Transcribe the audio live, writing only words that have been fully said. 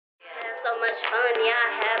much fun, yeah,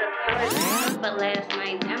 I had a ton. But last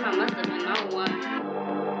night, damn, I must have been on one.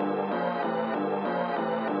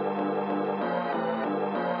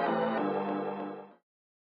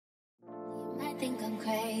 You might think I'm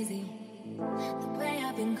crazy, the way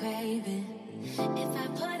I've been craving. If I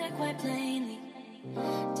put it quite plainly,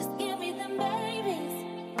 just give me them babies.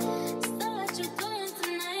 So what you doing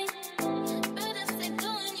tonight? Better stay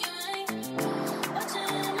doing you right. Watching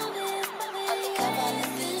the movies, baby. I think I've only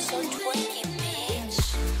been so twangy, bitch.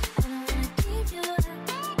 I don't wanna keep you up,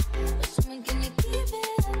 but someone can you keep it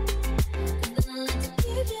up? 'Cause then I like to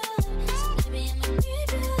keep you up, so baby I'ma keep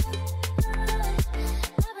you up.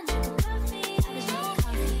 I've been drinking coffee, and I've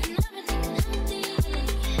been eating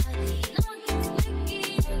healthy. No one gets wicky,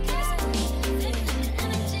 because I need living in your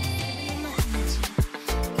energy, in my energy.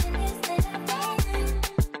 Can you stay that rolling?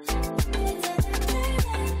 Can you stay that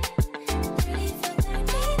craving? 30 for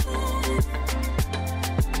 30 vibe.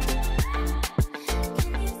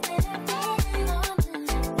 Can you stay that rolling? Can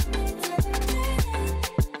you stay that craving?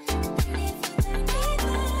 30 for 30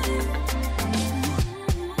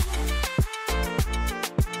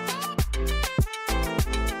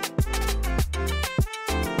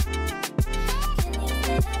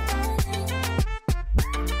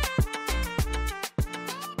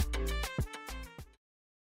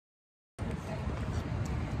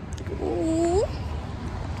 Ooh,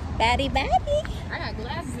 batty batty. I got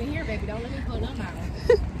glasses in here, baby. Don't let me pull them out.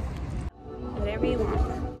 Whatever you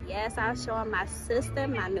want. Yes, I'll show my sister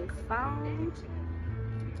my new phone.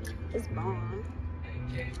 It's bomb.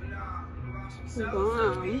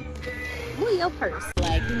 Bomb. Ooh, your purse.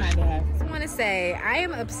 Like, you might have. I just want to say, I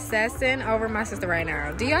am obsessing over my sister right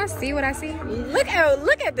now. Do y'all see what I see? Look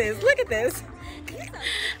at this. Look at this.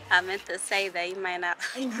 I meant to say that you might not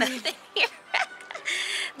like nothing here.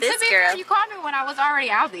 To This be girl. fair, you called me when I was already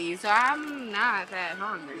out there, so I'm not that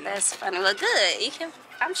hungry. That's funny. Well, good. You can.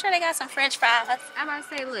 I'm sure they got some French fries. I'm about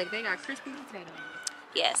to say, look, they got crispy potatoes.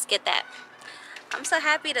 Yes, get that. I'm so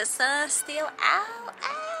happy the sun's still out.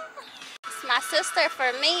 Ah. It's my sister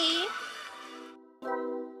for me.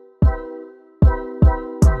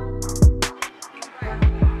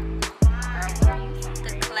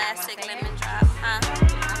 The classic lemon drop, huh? I'm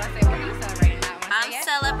about to say, what are you celebrating that one? I'm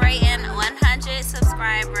celebrating 100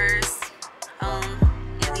 subscribers on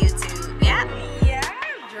YouTube. Yeah. Yeah,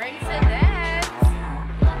 drink to that.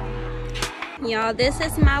 Y'all, this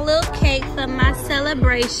is my little cake for my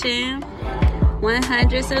celebration.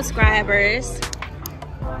 100 subscribers.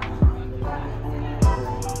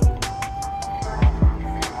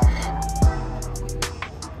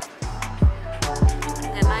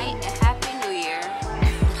 Good night and Happy New Year.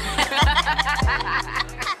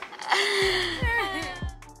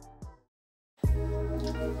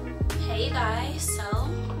 Hey guys, so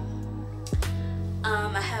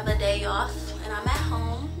I have a day off and I'm at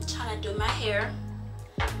home trying to do my hair,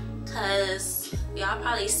 cause y'all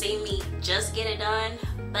probably see me just get it done,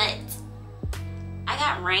 but I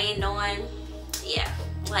got rained on, yeah,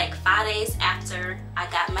 like 5 days after I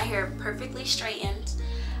got my hair perfectly straightened.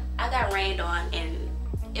 I got rained on and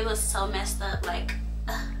it was so messed up. Like,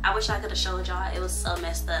 I wish I could have showed y'all. It was so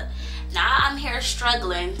messed up. Now I'm here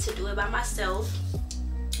struggling to do it by myself,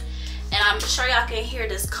 and I'm sure y'all can hear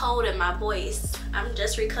this cold in my voice. I'm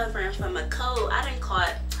just recovering from a cold. I done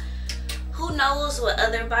caught who knows what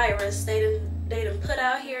other virus they done put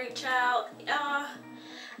out here, child.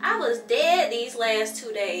 I was dead these last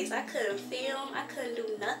 2 days. I couldn't film. I couldn't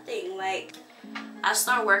do nothing. Like, I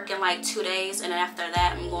start working like 2 days, and then after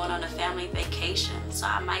that I'm going on a family vacation, so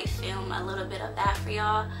I might film a little bit of that for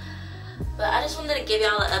y'all. But I just wanted to give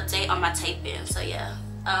y'all an update on my tape-in. So yeah,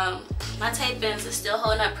 my tape-ins is still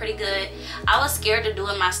holding up pretty good. I was scared to do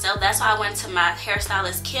it myself. That's why I went to my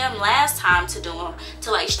hairstylist Kim last time to do them,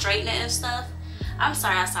 to like straighten it and stuff. I'm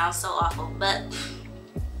sorry I sound so awful, but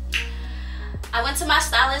I went to my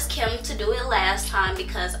stylist Kim to do it last time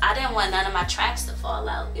because I didn't want none of my tracks to fall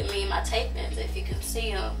out. I mean, my tape-ins, if you can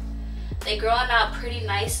see them, they growing out pretty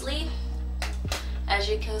nicely. As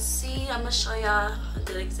you can see, I'm gonna show y'all a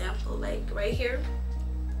good example, like right here.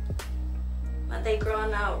 But they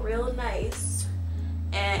growing out real nice,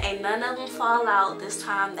 and ain't none of them fall out this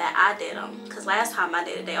time that I did them, because last time I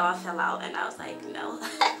did it they all fell out, and I was like, no.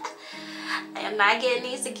 I am not getting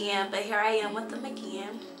these again, but here I am with them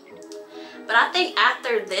again. But I think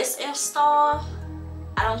after this install,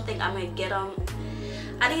 I don't think I'm gonna get them.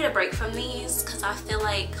 I need a break from these because I feel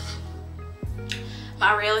like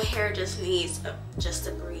my real hair just needs just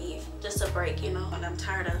to breathe, just a break, you know. And I'm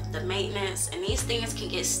tired of the maintenance, and these things can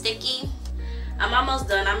get sticky. I'm almost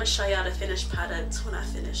done. I'm gonna show y'all the finished product when I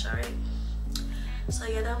finish, all right? So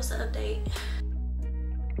yeah, that was the update.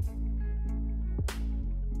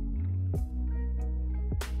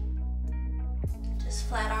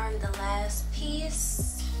 flat iron the last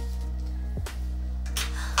piece.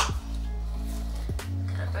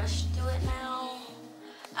 Gotta brush through it now.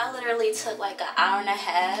 I literally took like an hour and a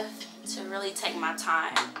half to really take my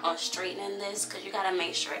time on straightening this, because you gotta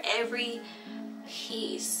make sure every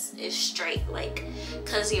piece is straight, like,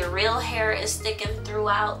 because your real hair is sticking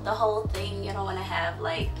throughout the whole thing. You don't want to have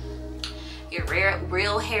like your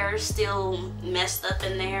real hair still messed up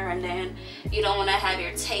in there, and then you don't want to have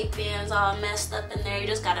your tape ends all messed up in there. You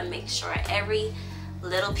just got to make sure every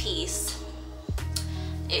little piece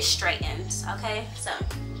is straightened. Okay, so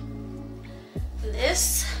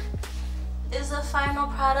this is the final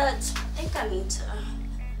product. I think I need to,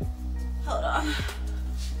 hold on.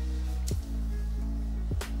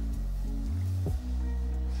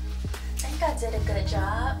 I think I did a good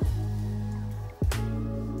job.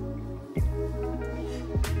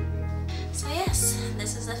 So yes,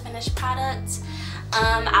 this is the finished product.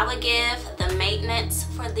 I would give the maintenance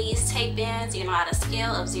for these tape ends, you know, at a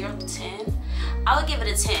scale of 0 to 10, I would give it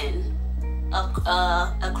a 10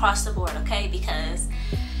 across the board, okay? Because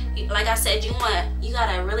like I said, you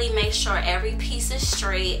gotta really make sure every piece is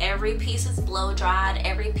straight, every piece is blow dried,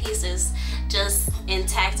 every piece is just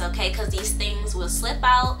intact, okay? Because these things will slip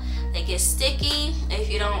out, they get sticky if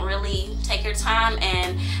you don't really take your time.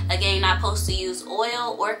 And again, you're not supposed to use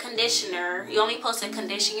oil or conditioner. You're only supposed to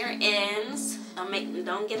condition your ends.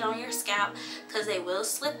 Don't get on your scalp, because they will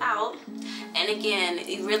slip out. And again,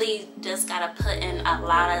 you really just gotta put in a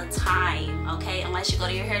lot of time, okay? Unless you go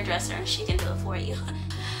to your hairdresser and she can do it for you.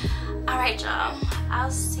 All right, y'all, I'll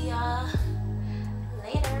see y'all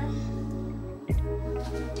later.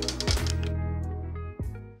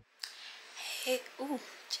 Hey, ooh,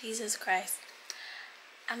 Jesus Christ.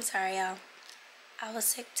 I'm sorry, y'all. I was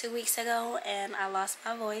sick 2 weeks ago and I lost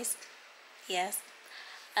my voice. Yes.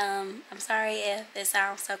 I'm sorry if it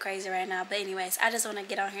sounds so crazy right now, but anyways, I just want to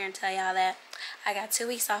get on here and tell y'all that I got 2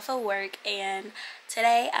 weeks off of work, and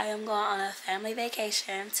today I am going on a family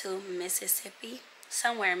vacation to Mississippi,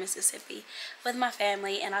 somewhere in Mississippi, with my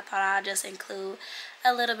family. And I thought I'd just include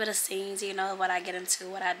a little bit of scenes, you know, what I get into,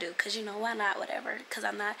 what I do, because, you know, why not, whatever, because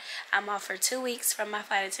I'm off for 2 weeks from my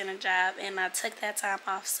flight attendant job, and I took that time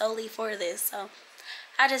off solely for this. So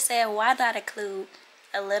I just said, why not include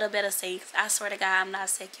a little bit of scenes? I swear to God, I'm not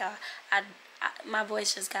sick, y'all. My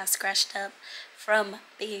voice just got scratched up from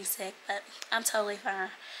being sick, but I'm totally fine.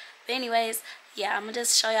 But anyways, yeah, I'm gonna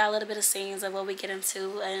just show y'all a little bit of scenes of what we get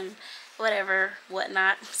into and whatever,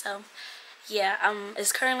 whatnot. So yeah,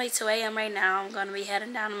 it's currently 2 a.m. right now. I'm gonna be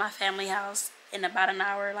heading down to my family house in about an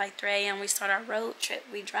hour, like 3 a.m. We start our road trip.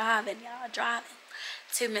 We driving, y'all, driving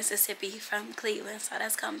to Mississippi from Cleveland, so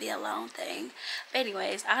that's gonna be a long thing. But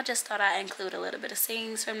anyways, I just thought I'd include a little bit of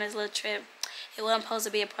scenes from this little trip. It wasn't supposed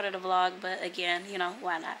to be a part of the vlog, but again, you know,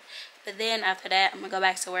 why not? But then after that, I'm gonna go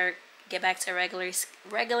back to work, get back to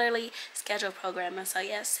regularly scheduled programming. So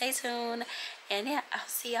yeah, stay tuned, and yeah, I'll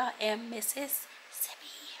see y'all in Mississippi.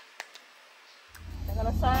 They're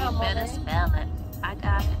gonna sound, you better spell it. I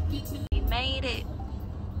got it. We made it.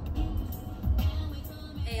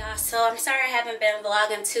 Hey y'all, so I'm sorry I haven't been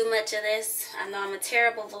vlogging too much of this. I know I'm a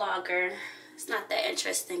terrible vlogger. It's not that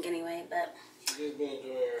interesting anyway, but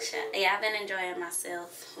yeah, I've been enjoying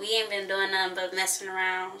myself. We ain't been doing nothing but messing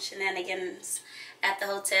around, shenanigans at the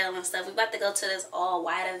hotel and stuff. We about to go to this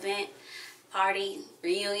all-white event, party,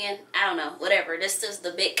 reunion, I don't know, whatever. This is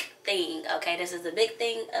the big thing, okay? This is the big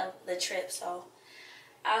thing of the trip, so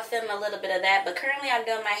I'll film a little bit of that. But currently I'm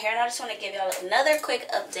doing my hair, and I just want to give y'all another quick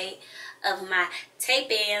update of my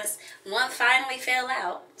tape ends. One finally fell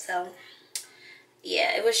out, so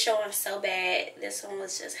yeah, it was showing so bad. This one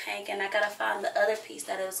was just hanging. I gotta find the other piece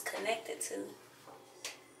that it was connected to.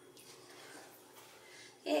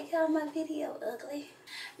 Yeah, get on my video, ugly.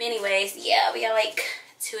 But anyways, yeah, we got like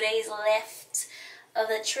 2 days left of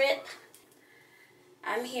the trip.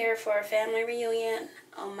 I'm here for a family reunion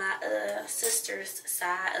on my sister's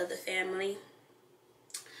side of the family.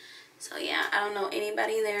 So yeah, I don't know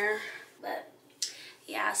anybody there, but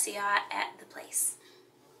yeah, I'll see y'all at the place.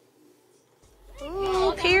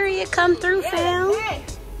 Ooh, period. Come through, fam.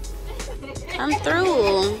 Come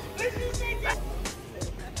through.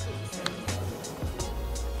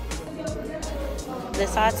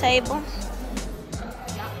 This our table.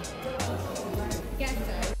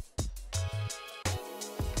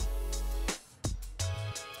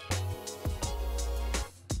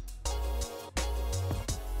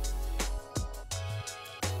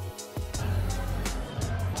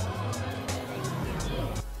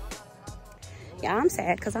 Yeah, I'm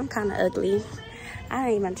sad because I'm kind of ugly. I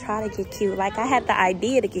didn't even try to get cute. Like, I had the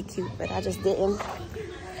idea to get cute, but I just didn't.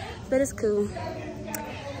 But it's cool.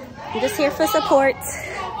 I'm just here for support.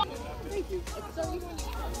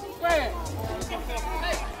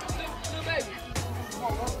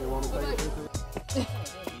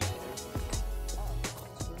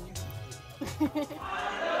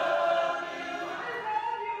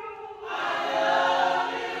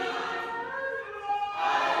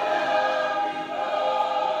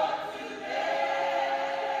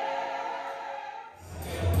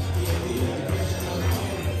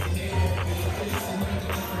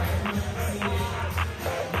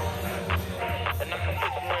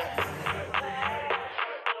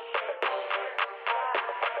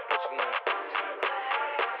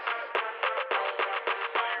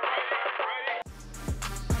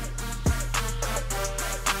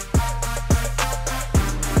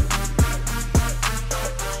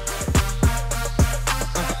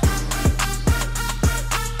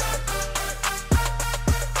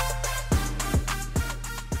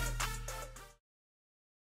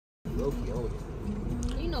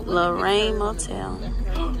 Lorraine Motel.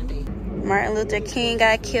 Martin Luther King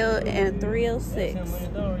got killed in 306.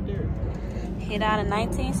 He died in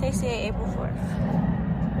 1968, April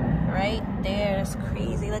 4th. Right there, it's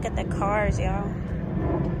crazy. Look at the cars, y'all.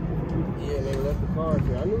 Yeah, they left the cars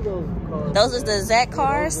here. I knew those were the cars. Those was the exact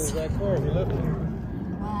cars? Those were the exact cars. They left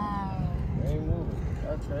them. Wow. They ain't moving.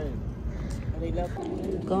 That's crazy. And they left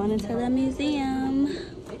them. Going into the museum.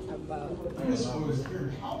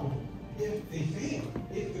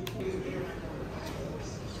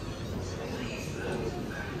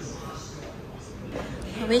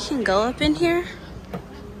 We can go up in here.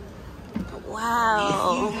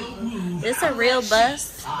 Wow. Is this a real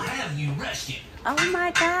bus? Oh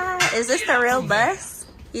my God. Is this the real bus?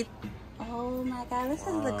 Oh my God. This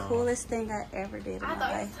is the coolest thing I ever did in my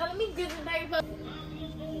life. Telling me good today, but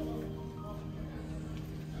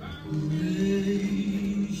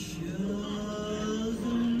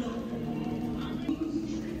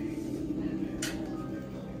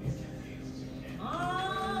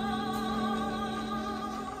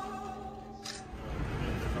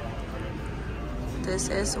this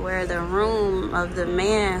is where the room of the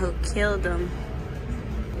man who killed him.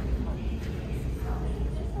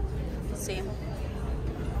 See?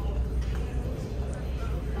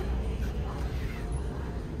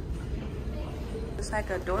 It's like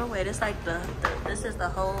a doorway. It's like this is the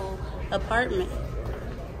whole apartment.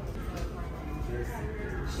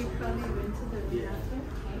 she probably went to the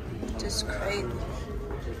bathroom. Just crazy.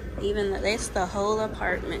 Even it's the whole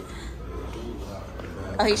apartment.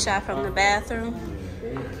 Oh, he shot from the bathroom.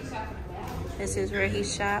 This is where he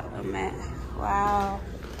shot him at. Wow.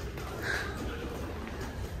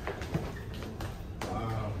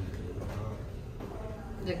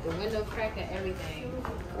 Like the window crack and everything.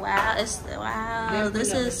 Wow, wow.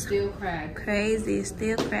 This is still cracked. crazy.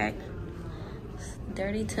 Still cracked.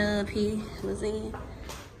 Dirty tub he was in.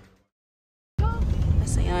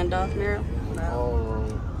 That's a young Dolph Murrow. Oh,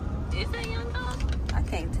 Is that young dog? I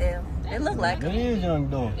can't tell. It look like that him. is young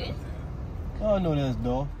Dolph. Oh, I know that's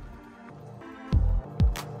Dolph.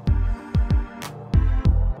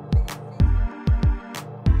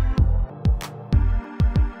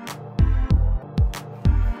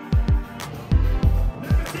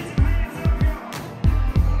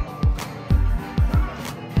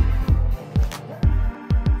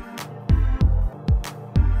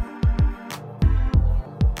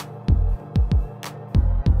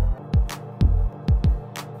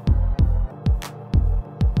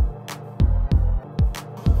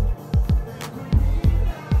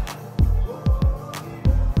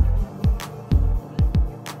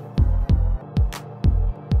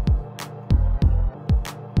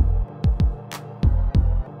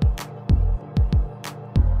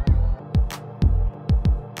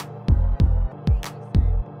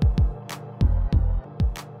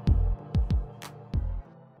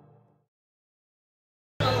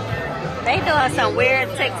 They doing some weird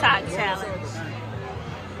TikTok challenge.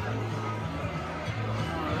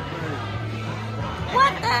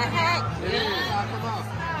 What the heck?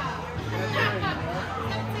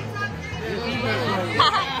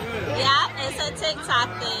 Yeah, it's a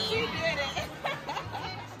TikTok thing.